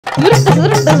3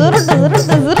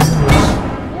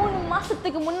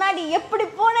 மாசத்துக்கு முன்னாடி எப்படி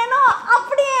போனேனோ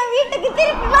அப்படியே வீட்டுக்கு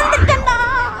திருப்பி வந்துட்டேன்டா.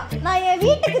 நான் என்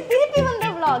வீட்டுக்கு திருப்பி வந்த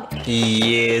vlog.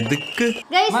 எதுக்கு?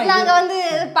 गाइस நாங்க வந்து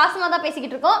பாசமா தான்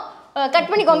பேசிக்கிட்டு இருக்கோம். கட்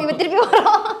பண்ணிக்கோங்க இப்ப திருப்பி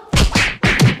வரோம்.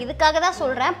 இதுக்காக தான்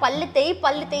சொல்றேன் பல்லு தேய்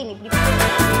நீ.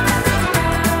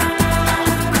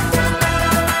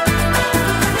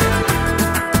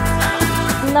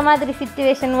 இந்த மாதிரி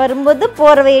சிச்சுவேஷன் வரும்போது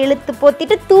போர்வை இழுத்து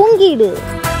போத்திட்டு தூங்கிடு.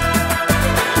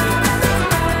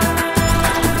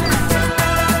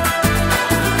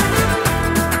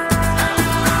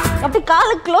 அப்படி கால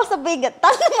க்ளோஸ் அப் வைங்க.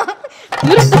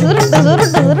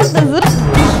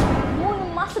 3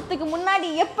 மாசத்துக்கு முன்னாடி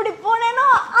எப்படி போனேனோ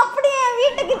அப்படியே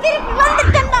வீட்டுக்கு திருப்பி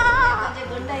வந்துட்டேன்டா.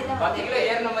 பாத்தீங்களா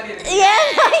ஏர்ன மாதிரி இருக்கு. ஏன்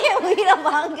உயிரை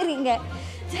வாங்குறீங்க?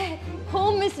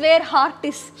 Home is where heart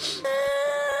is.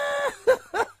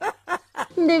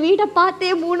 இந்த வீட்டை பார்த்தே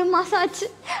 3 மாசம் ஆச்சு.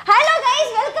 Hello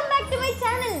guys, welcome back to my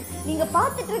channel. நீங்க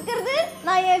பார்த்துட்டு இருக்கிறது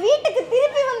நான் என் வீட்டுக்கு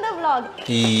திருப்பி வந்த vlog.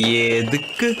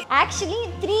 எதுக்கு? ஆக்சுவலி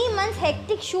 3 months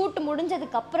ஹெக்டிக் ஷூட்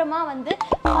முடிஞ்சதுக்கு அப்புறமா வந்து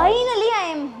finally I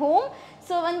am home.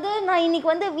 So வந்து நான் இன்னைக்கு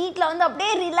வந்து வீட்டில் வந்து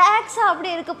அப்படியே ரிலாக்ஸாக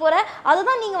அப்படியே இருக்க போகிறேன்.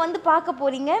 அதுதான் நீங்கள் வந்து பார்க்க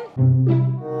போகிறீங்க.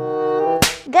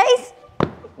 கைஸ்,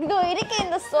 இதோ இருக்க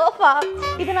இந்த சோஃபா,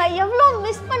 இதை நான் எவ்வளோ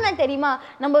மிஸ் பண்ண தெரியுமா?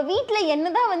 நம்ம வீட்டில்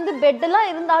என்னதான் வந்து பெட்டெல்லாம்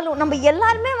இருந்தாலும் நம்ம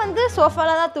எல்லாருமே வந்து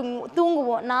சோஃபாவில் தான்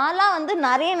தூங்குவோம். நான்லாம் வந்து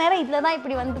நிறைய நேரம் இதில் தான்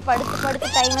இப்படி வந்து படுத்து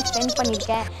டைமை ஸ்பெண்ட்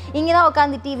பண்ணியிருக்கேன். இங்கே தான்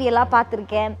உட்காந்து டிவி எல்லாம்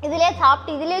பார்த்துருக்கேன். இதிலே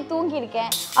சாப்பிட்டு இதிலே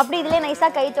தூங்கியிருக்கேன். அப்படி இதிலே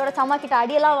நைஸாக கைத்தோட சம்மாக்கிட்ட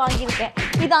அடியெல்லாம் வாங்கியிருக்கேன்.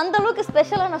 இது அந்த அளவுக்கு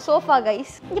ஸ்பெஷலான சோஃபா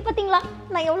கைஸ். இங்கே பார்த்தீங்களா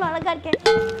நான் எவ்வளோ அழகாக இருக்கேன்?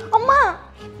 அம்மா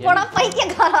போடா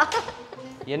பைத்தியக்காரா.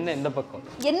 என்ன இந்த பக்கம்?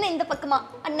 என்ன இந்த பக்கமா?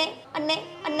 அண்ணே அண்ணே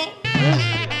அண்ணே,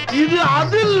 இது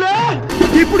அது இல்ல.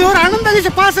 இப்படி ஒரு அனந்தகச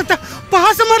பாசத்தை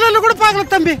பாசமரல கூட பார்க்கல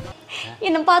தம்பி.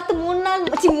 என்ன பார்த்து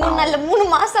 3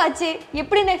 மாசம் ஆச்சு.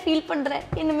 எப்படி நான் ஃபீல் பண்றேன்?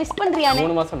 என்ன மிஸ் பண்றியா?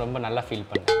 3 மாசம் ரொம்ப நல்லா ஃபீல்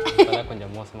பண்றேன். இப்போதான்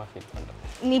கொஞ்சம் மோசமா ஃபீல் பண்றேன்.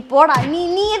 நீ போடா.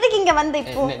 நீ எதுக்கு இங்க வந்த?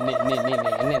 இப்போ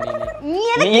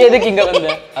நீ எதுக்கு இங்க வந்த?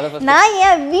 நான்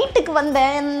ஏன் வீட்டுக்கு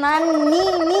வந்தேன்? நான்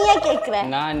நீயே கேக்குற?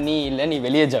 நான் நீ இல்ல, நீ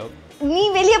வெளியே ஜாவ். நீ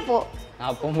வெளியே போ.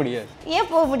 நான் போக முடியாது. ஏன்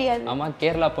போக முடியாது? அம்மா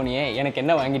கேரளா போனியே, எனக்கு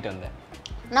என்ன வாங்கிட்டு வந்த?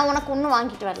 நான் உனக்கு ஒன்றும்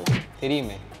வாங்கிட்டு வரல.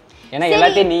 தெரியுமே, ஏன்னா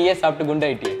எல்லாத்தையும் நீயே சாப்பிட்டு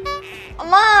குண்டாயிட்டியே.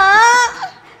 அம்மா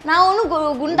நான் ஒன்றும்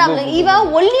குண்டாகல. இவன்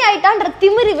ஒல்லி ஆயிட்டான்ற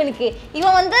திமிர் இவனுக்கு.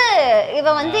 இவன்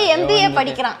வந்து எம்பிஏ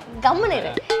படிக்கிறான். கம்முன்னு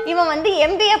இவன் வந்து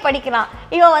எம்பிஏ படிக்கிறான்.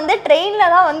 இவன் வந்து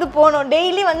ட்ரெயினில் தான் வந்து போகணும்.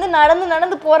 டெய்லி வந்து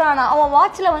நடந்து போகிறானா. அவன்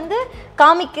வாட்சில் வந்து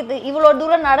காமிக்குது இவ்வளோ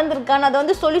தூரம் நடந்திருக்கான்னு. அதை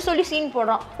வந்து சொல்லி சீன்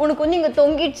போடுறான். உனக்கு வந்து இங்கே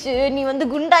தொங்கிடுச்சு, நீ வந்து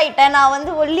குண்டாயிட்ட, நான்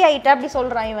வந்து ஒல்லி ஆயிட்டேன் அப்படி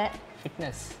சொல்கிறான் இவன்.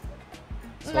 ஃபிட்னஸ்.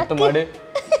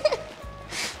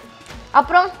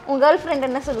 அப்புறம் உன் கேர்ள் ஃப்ரெண்ட்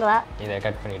என்ன சொல்றா? இதை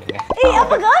கட் பண்ணிடுங்க.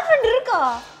 அப்ப கேர்ள் ஃப்ரெண்ட் இருக்கா?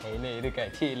 என்ன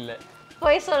இருக்காச்சு இல்ல.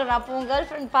 போய் சொல்றேன். அப்போ உன் கேர்ள்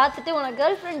ஃப்ரெண்ட் பார்த்துட்டு உனக்கு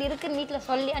கேர்ள் ஃப்ரெண்ட் இருக்குன்னு வீட்டில்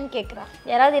சொல்லியான்னு கேட்குறா.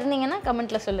 யாராவது இருந்தீங்கன்னா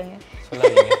கமெண்ட்ல சொல்லுங்க.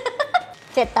 சொல்லாதீங்க.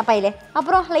 சரி தப்பாயிலே.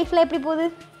 அப்புறம் லைஃப்ல எப்படி போகுது?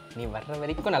 நீ வர்ற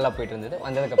வரைக்கும் நல்லா போயிட்டு இருந்தது.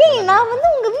 வந்ததுக்கு அப்புறம் நான் வந்து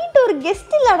உங்க வீட்டு ஒரு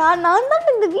கெஸ்ட் இல்லடா. நான்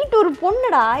தான் இந்த வீட்டு ஒரு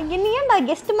பொண்ணுடா. என்ன ஏன்டா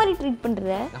கெஸ்ட் மாதிரி ட்ரீட் பண்ற?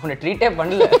 நான் உன்னை ட்ரீட்டே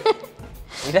பண்ணல.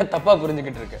 இதை தப்பா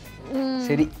புரிஞ்சுக்கிட்டு இருக்க.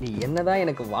 சரி, நீ என்னதான்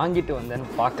எனக்கு வாங்கிட்டு வந்தேன்னு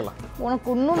பார்க்கலாம். உனக்கு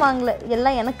ஒன்றும் வாங்கல,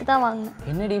 எல்லாம் எனக்கு தான் வாங்கினேன்.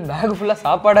 என்னடி பேக் ஃபுல்லா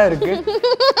சாப்பாடா இருக்கு?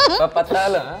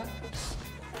 பார்த்தாலும்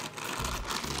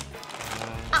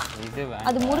இது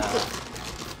அது முறுக்கு.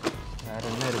 வேற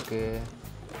என்ன இருக்கு?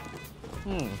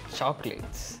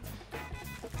 சாக்லேட்ஸ்.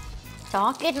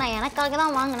 சாக்லேட் நான் எனக்காக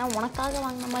தான் வாங்கினேன். உனக்காக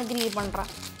வாங்கின மாதிரி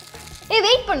பண்ணுறான்.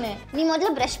 வெயிட் பண்ணு. நீ முதல்ல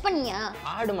பிரஷ் பண்ணியா?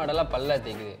 ஆடு மாடெல்லாம் பல்ல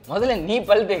தேய்க்குது. முதல்ல நீ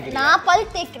பல் தேய்க்குற. நான் பல்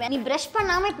தேய்க்கிறேன். நீ பிரஷ்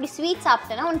பண்ணாம இப்படி ஸ்வீட்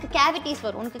சாப்பிட்டேன்னா உனக்கு கேவிட்டிஸ்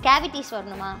வரும். உனக்கு கேவிட்டிஸ்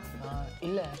வரணுமா?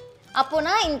 இல்ல.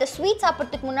 அப்போனா இந்த ஸ்வீட்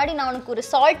சாப்பிட்றதுக்கு முன்னாடி நான் உனக்கு ஒரு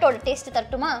சால்ட்டோட டேஸ்ட்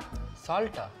தட்டுமா?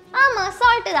 சால்ட்டா? ஆமா,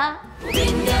 சால்ட் தான்.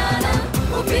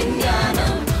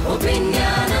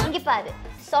 இங்க பாரு,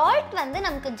 சால்ட் வந்து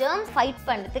நமக்கு germs ஃபைட்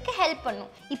பண்ணுறதுக்கு ஹெல்ப் பண்ணும்.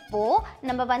 இப்போது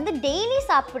நம்ம வந்து டெய்லி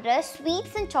சாப்பிட்ற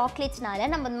ஸ்வீட்ஸ் அண்ட் சாக்லேட்ஸ்னால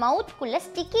நம்ம மவுத்குள்ளே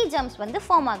ஸ்டிக்கி germs வந்து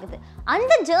ஃபார்ம் ஆகுது.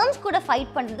 அந்த germs கூட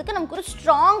ஃபைட் பண்ணுறதுக்கு நமக்கு ஒரு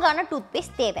ஸ்ட்ராங்கான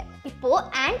டூத்பேஸ்ட் தேவை. இப்போது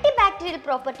ஆன்டிபாக்டீரியல்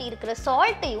ப்ராப்பர்ட்டி இருக்கிற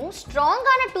சால்ட்டையும்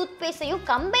ஸ்ட்ராங்கான டூத்பேஸ்டையும்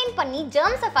கம்பைன் பண்ணி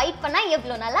germஸை ஃபைட் பண்ணால்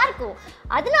எவ்வளோ நல்லாயிருக்கும்.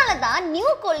 அதனால தான் new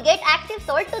Colgate active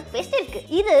salt toothpaste இருக்குது.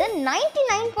 இது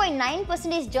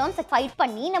 99.9% germஸை ஃபைட்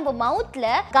பண்ணி நம்ம மவுத்தில்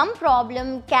கம்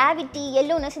ப்ராப்ளம், கேவிட்டி,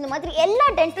 எல்லோனஸ் இந்த மாதிரி எல்லா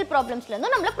டென்டல்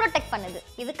ப்ராப்ளம்ஸ்லேருந்தும் நம்மளை ப்ரொடெக்ட் பண்ணுது.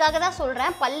 இதுக்காக தான்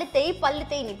சொல்கிறேன் பல்லு தேய்.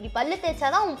 நீ இப்படி பல்லு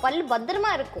தேய்ச்சாதான் உன் பல்லு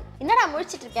பத்திரமா இருக்கும். என்னடா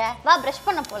முழிச்சிட்டு இருக்க? வா ப்ரஷ்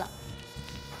பண்ண போகலாம்.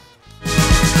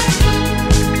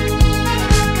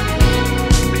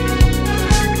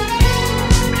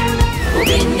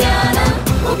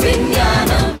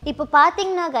 இப்போ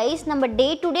பார்த்தீங்கன்னா கைஸ் நம்ம டே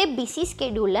டு டே பிஸி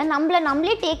ஸ்கெடியூலில்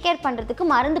நம்மளே டேக் கேர் பண்ணுறதுக்கு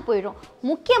மறந்து போயிடும்.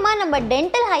 முக்கியமாக நம்ம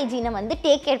டென்டல் ஹைஜீனை வந்து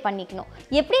டேக் கேர் பண்ணிக்கணும்.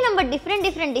 எப்படி நம்ம டிஃப்ரெண்ட்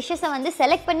டிஷ்ஷஸை வந்து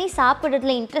செலக்ட் பண்ணி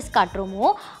சாப்பிட்றதுல இன்ட்ரெஸ்ட் காட்டுறோமோ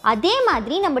அதே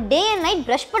மாதிரி நம்ம day and night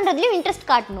brush பண்ணுறதுலையும் interest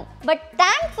காட்டணும். பட்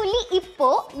தேங்க்ஃபுல்லி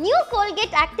இப்போது நியூ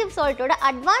கோல்கேட் ஆக்டிவ் சால்ட்டோட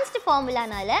அட்வான்ஸ்டு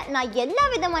ஃபார்முலானால நான் எல்லா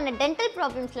விதமான டென்டல்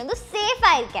ப்ராப்ளம்ஸ்லேருந்து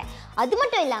சேஃபாக இருக்கேன். அது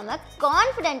மட்டும் இல்லாமல்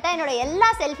கான்ஃபிடென்ட்டாக என்னோட எல்லா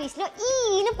செல்ஃபீஸ்லையும்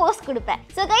ஈன்னு போஸ்ட் கொடுப்பேன்.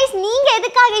 ஸோ கைஸ் நீங்கள்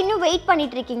எதுக்காக இன்னும் வெயிட்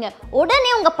பண்ணிட்டு இருக்கீங்க? உடனே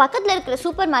உங்கள் பக்கத்தில் இருக்கிற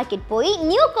சூப்பர் மார்க்கெட் போய்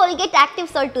new Colgate active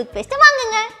salt tooth பேஸ்ட்டை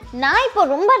வாங்குங்க. நான் இப்போ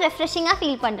ரொம்ப ரெஃப்ரெஷிங்காக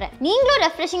ஃபீல் பண்ணுறேன். நீங்களும்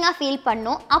ரெஃப்ரெஷிங்காக ஃபீல்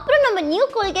பண்ணணும். அப்புறம் நம்ம நியூ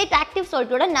கோல்கேட் ஆக்டிவ்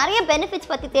சால்ட்டோட நிறைய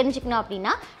பெனிஃபிட்ஸ் பற்றி தெரிஞ்சுக்கணும்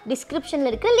அப்படின்னா டிஸ்கிரிப்ஷனில்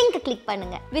இருக்கிற லிங்க் கிளிக்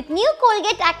பண்ணுங்க. With new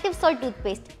Colgate active salt tooth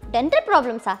paste dental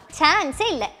ப்ராப்ளம்ஸா சான்ஸே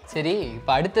இல்லை. சரி,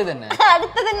 இப்போ அடுத்தது என்ன?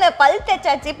 அடுத்தது என்ன? பல்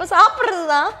தேய்ச்சாச்சு, இப்போ சாப்பிட்றது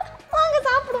தான். வாங்க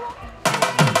சாப்பிடுவோம்.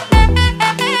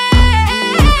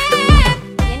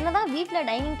 என்னதான் வீட்டில்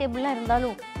டைனிங் டேபிள்லாம்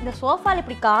இருந்தாலும் இந்த சோஃபாவில்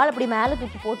இப்படி கால் அப்படி மேலே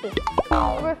தூக்கி போட்டு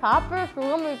சாப்பிட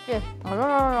சுகம் இருக்கு.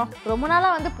 ரொம்ப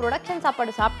நாளாக வந்து ப்ரொடக்ஷன்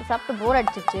சாப்பாடு சாப்பிட்டு போர்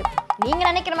அடிச்சிச்சு. நீங்கள்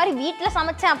நினைக்கிற மாதிரி வீட்டில்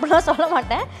சமைச்சேன் அப்படிலாம் சொல்ல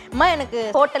மாட்டேன். அம்மா எனக்கு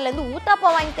ஹோட்டல்லேருந்து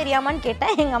ஊத்தாப்பா வாங்கி தெரியாமான்னு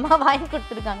கேட்டேன். எங்கள் அம்மா வாங்கி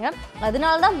கொடுத்துருக்காங்க.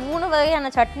 அதனால தான் 3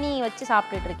 வகையான சட்னி வச்சு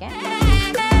சாப்பிட்டுட்டு இருக்கேன்.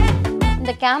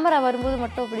 இந்த கேமரா வரும்போது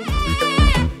மட்டும் அப்படி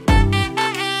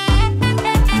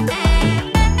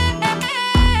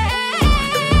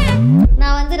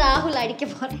நான் வந்து ராகுல் அடிக்க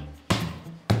போறேன்.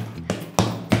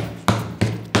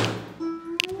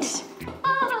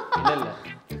 இல்ல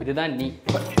இதுதான் நீ.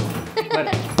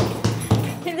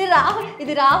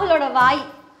 இது ராகுலோட வாய்.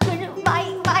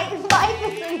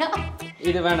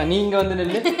 இது வேணாம், நீங்க வந்து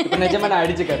நில்லு. இப்ப நிஜமா நான்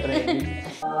அடிச்சு காட்டுறேன்.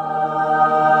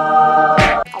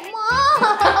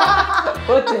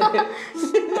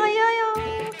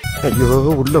 ஐயோ,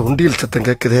 உள்ள உண்டியல் சத்தம்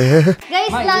கேக்குதே.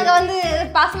 கைஸ் நாங்க வந்து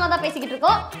பாசமா தான் பேசிக்கிட்டு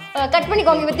இருக்கோம். கட்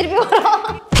பண்ணிக்கோங்க, இப்ப திருப்பி வரோம்.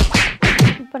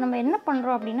 இப்போ நம்ம என்ன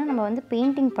பண்றோம் அப்படின்னா நம்ம வந்து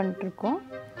பெயிண்டிங் பண்ணிட்டு இருக்கோம்.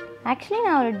 ஆக்சுவலி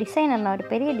நான் ஒரு டிசைனர், நான் ஒரு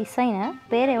பெரிய டிசைனர்.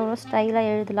 பேர் எவ்வளோ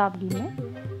ஸ்டைலாக எழுதலாம் அப்படின்னு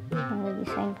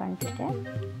டிசைன் பண்ணிட்டுருக்கேன்.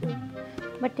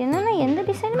 பட் என்னென்னா எந்த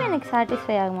டிசைனுமே எனக்கு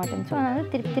சாட்டிஸ்ஃபை ஆக மாட்டேன்னு. ஸோ அதனால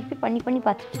திருப்பி பண்ணி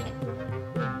பார்த்துட்ருக்கேன்.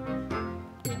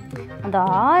 அந்த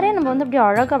ஆறே நம்ம வந்து அப்படியே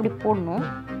அழகாக அப்படி போடணும்.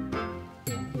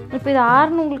 இப்போ இது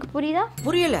ஆறுன்னு உங்களுக்கு புரியுதா?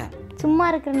 புரியல. சும்மா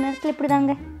இருக்கிற நேரத்தில் இப்படி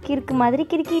தாங்க கிறுக்கு மாதிரி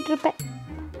கிறுக்கிட்டு இருப்பேன்.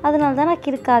 அதனால தான் நான்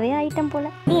கிறுக்காவே ஐட்டம் போல.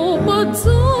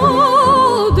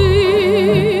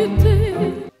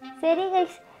 சரி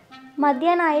கைஸ்,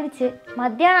 மத்தியானம் ஆயிடுச்சு.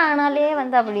 மத்தியானம் ஆனாலே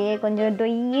வந்து அப்படியே கொஞ்சம்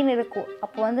டொய்யின்னு இருக்கும்.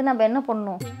 அப்போ வந்து நம்ம என்ன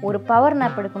பண்ணணும், ஒரு பவர்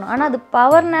நேப் எடுக்கணும். ஆனால் அது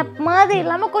பவர் நேப் மாதிரி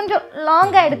இல்லாமல் கொஞ்சம்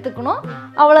லாங்காக எடுத்துக்கணும்.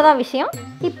 அவ்வளோதான் விஷயம்.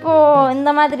 இப்போது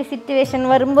இந்த மாதிரி சிச்சுவேஷன்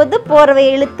வரும்போது போர்வை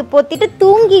இழுத்து போத்திட்டு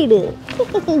தூங்கிடு.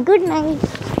 Good night.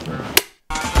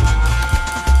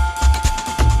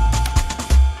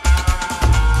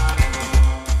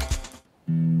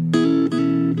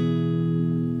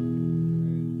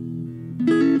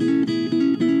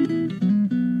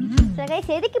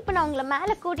 எதுக்கு இப்போ நான் உங்களை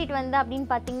மேலே கூட்டிகிட்டு வந்தேன் அப்படின்னு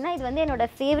பார்த்தீங்கன்னா, இது வந்து என்னோட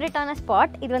ஃபேவரட்டான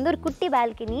ஸ்பாட். இது வந்து ஒரு குட்டி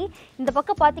பால்கனி. இந்த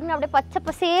பக்கம் பார்த்தீங்கன்னா அப்படியே பச்சை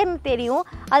பசேர்னு தெரியும்.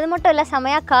 அது மட்டும் இல்லை,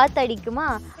 செமையாக காற்று அடிக்குமா.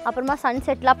 அப்புறமா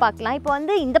சன்செட்லாம் பார்க்கலாம். இப்போ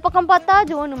வந்து இந்த பக்கம் பார்த்தா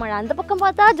ஜோனு மழை, அந்த பக்கம்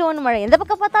பார்த்தா ஜோனு மழை, எந்த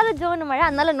பக்கம் பார்த்தாலும் ஜோனு மழை.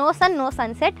 அதனால no Sun no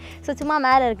sunset. So சும்மா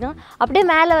மேலே இருக்கும். அப்படியே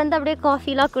மேலே வந்து அப்படியே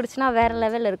காஃபிலாம் குடிச்சுனா வேறு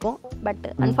லெவலில் இருக்கும். பட்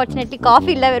அன்ஃபார்ச்சுனேட்லி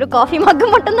காஃபி இல்லை, வெறும் காஃபி மக்கு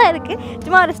மட்டும்தான் இருக்குது.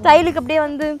 சும்மா ஒரு ஸ்டைலுக்கு அப்படியே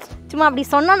வந்து சும்மா அப்படி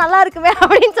சொன்னால் நல்லா இருக்குமே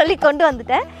அப்படின்னு சொல்லி கொண்டு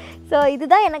வந்துட்டேன். ஸோ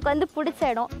இதுதான் எனக்கு வந்து பிடிச்ச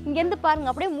இடம். இங்கேருந்து பாருங்கள்,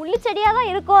 அப்படியே முள்ளு செடியாக தான்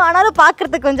இருக்கும். ஆனாலும்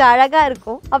பார்க்குறதுக்கு கொஞ்சம் அழகாக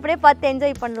இருக்கும். அப்படியே பார்த்து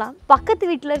என்ஜாய் பண்ணலாம். பக்கத்து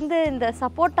வீட்டிலேருந்து இந்த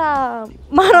சப்போட்டா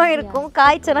மரம் இருக்கும்.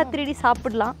 காய்ச்சனா திருடி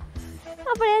சாப்பிடலாம்.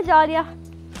 அப்படியே ஜாலியாக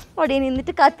அப்படியே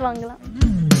நின்றுட்டு காற்று வாங்கலாம்.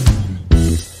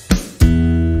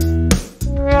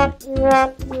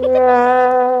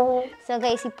 ஸோ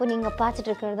கைஸ், இப்போ நீங்கள் பார்த்துட்டு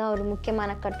இருக்கிறது தான் ஒரு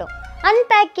முக்கியமான கட்டம்,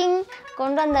 அன்பேக்கிங்.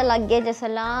 கொண்டு வந்த லக்கேஜஸ்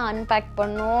எல்லாம் அன்பேக்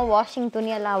பண்ணணும். வாஷிங்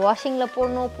துணியெல்லாம் வாஷிங்கில்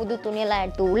போடணும். புது துணியெல்லாம்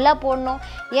எடுத்து உள்ளே போடணும்.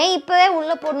 ஏன் இப்போவே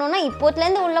உள்ளே போடணுன்னா,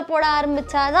 இப்போத்துலேருந்து உள்ளே போட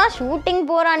ஆரம்பித்தா தான் ஷூட்டிங்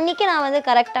போகிற அன்றைக்கி நான் வந்து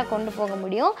கரெக்டாக கொண்டு போக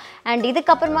முடியும். அண்ட்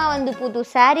இதுக்கப்புறமா வந்து புது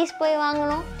சாரீஸ் போய்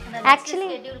வாங்கணும். ஆக்சுவலி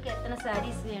ஷெட்யூலுக்கு எத்தனை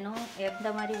சாரீஸ் வேணும், எந்த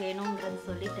மாதிரி வேணுங்கிறது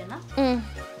சொல்லிட்டேன்னா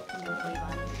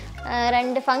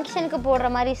 2 ஃபங்க்ஷனுக்கு போடுற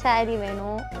மாதிரி சாரீ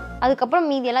வேணும். அதுக்கப்புறம்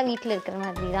மீதியெல்லாம் வீட்டில் இருக்கிற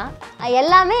மாதிரி தான்.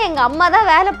 எல்லாமே எங்கள் அம்மா தான்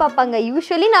வேலை பார்ப்பாங்க.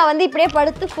 யூஸ்வலி நான் வந்து இப்படியே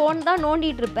படுத்து ஃபோன் தான்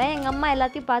நோண்டிகிட்டு இருப்பேன். எங்கள் அம்மா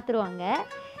எல்லாத்தையும் பார்த்துருவாங்க.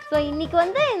 ஸோ இன்றைக்கி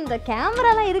வந்து இந்த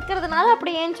கேமராலாம் இருக்கிறதுனால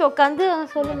அப்படி ஏன்ச்சு உட்காந்து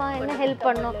சொல்லுமா என்ன ஹெல்ப்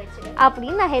பண்ணணும்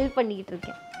அப்படின்னு நான் ஹெல்ப் பண்ணிக்கிட்டு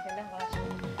இருக்கேன்.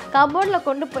 கபோர்டில்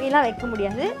கொண்டு போயெல்லாம் வைக்க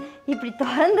முடியாது. இப்படி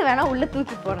திறந்து வேணால் உள்ளே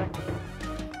தூக்கி போடுறேன்.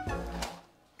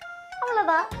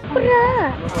 அவ்வளோதான்.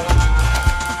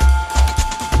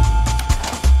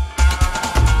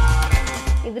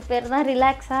 இது பேர் தான்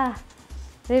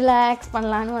ரிலாக்ஸ்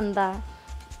பண்ணலான்னு வந்தா.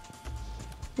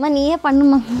 அம்மா நீயே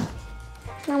பண்ணுமா,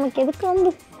 நமக்கு எதுக்கு வந்து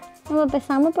நம்ம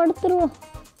பேசாமல் படுத்துருவோம்.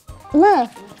 அம்மா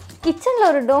கிச்சனில்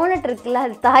ஒரு டோனட் இருக்குல்ல,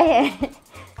 அது தாயே.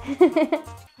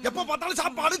 எப்போ பார்த்தாலும்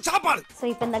சாப்பாடு சாப்பாடு. ஸோ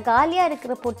இப்போ இந்த காலியாக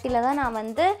இருக்கிற பொட்டியில் தான் நான்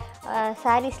வந்து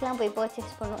சாரீஸ்லாம் போய்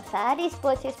பர்ச்சேஸ் பண்ணுவோம். சாரீஸ்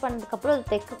பர்ச்சேஸ் பண்ணதுக்கப்புறம்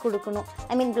அது தைக்க கொடுக்கணும்,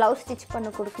 ஐ மீன் ப்ளவுஸ் ஸ்டிச் பண்ண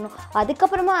கொடுக்கணும்.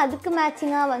 அதுக்கப்புறமா அதுக்கு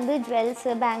மேட்சிங்காக வந்து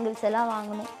ஜுவல்ஸு பேங்கிள்ஸ் எல்லாம்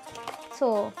வாங்கணும். ஸோ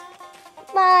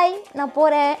பாய், நான்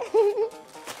போகிறேன்.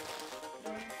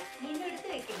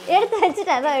 எடுத்து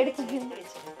வச்சுட்டேன், அதான்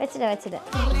வச்சுட்டேன்.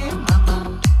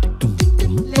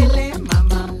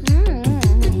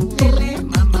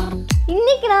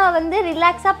 இன்னைக்கு நான் வந்து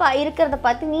ரிலாக்ஸாக இருக்கிறத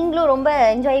பார்த்து நீங்களும் ரொம்ப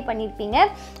என்ஜாய் பண்ணியிருப்பீங்க.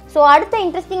 ஸோ அடுத்த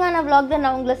இன்ட்ரெஸ்டிங்கான vlogல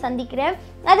நான் உங்களை சந்திக்கிறேன்.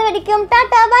 அது வரைக்கும்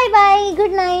டாட்டா, பாய் பாய்,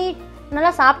 குட் நைட்.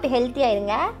 நல்லா சாப்பிட்டு ஹெல்த்தியாக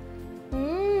இருங்க.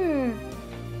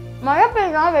 மழை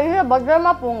பெய்யுதா, வெளியில்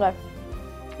பத்திரமா போங்க.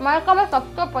 மறக்காமல்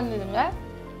சப்ஸ்கிரைப் பண்ணிடுங்க.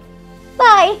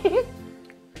 பாய்.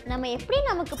 நம்ம எப்படி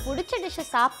நமக்கு பிடிச்ச டிஷ்ஷை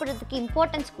சாப்பிட்றதுக்கு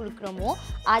இம்பார்ட்டன்ஸ் கொடுக்குறோமோ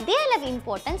அதே அளவு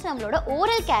இம்பார்ட்டன்ஸ் நம்மளோட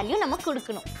ஓரல் கேர்லையும் நம்ம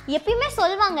கொடுக்கணும். எப்பயுமே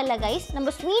சொல்லுவாங்கல்ல கைஸ்,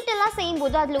 நம்ம ஸ்வீட் எல்லாம்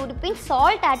செய்யும்போது அதில் ஒரு பிஞ்ச்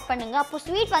சால்ட் ஆட் பண்ணுங்க, அப்போ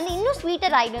ஸ்வீட் வந்து இன்னும்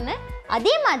ஸ்வீட்டர் ஆகிடுன்னு.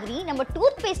 அதே மாதிரி நம்ம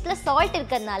டூத் பேஸ்ட்டில் சால்ட்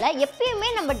இருக்கிறதுனால எப்பயுமே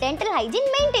நம்ம டென்டல்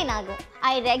ஹைஜீன் மெயின்டைன் ஆகும்.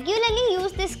 ஐ regularly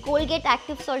use this Colgate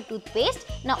active salt tooth paste.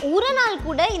 நான் ஒரு நாள்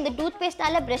கூட இந்த டூத்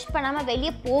பேஸ்ட்டால் ப்ரஷ் பண்ணாமல்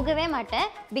வெளியே போகவே மாட்டேன்.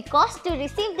 Because to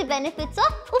receive the benefits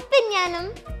of உப்பிஞானம்.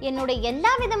 என்னோட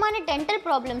எல்லா விதமான டென்டல்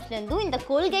ப்ராப்ளம்ஸ்லேருந்தும் இந்த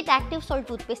Colgate active salt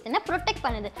tooth paste என்ன ப்ரொடெக்ட்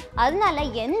பண்ணுது. அதனால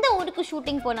எந்த ஊருக்கு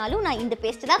ஷூட்டிங் போனாலும் நான் இந்த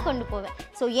பேஸ்ட்டு தான் கொண்டு போவேன்.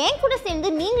 ஸோ என் கூட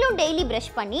சேர்ந்து நீங்களும் டெய்லி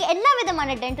ப்ரஷ் பண்ணி எல்லா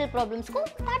விதமான டென்டல் ப்ராப்ளம்ஸ்க்கும்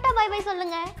டாட்டா பை பை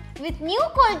சொல்லுங்கள். With new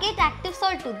Colgate Active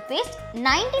Salt toothpaste,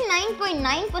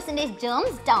 99.9%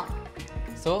 germs down.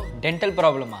 So dental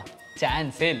problem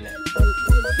chance இல்லை.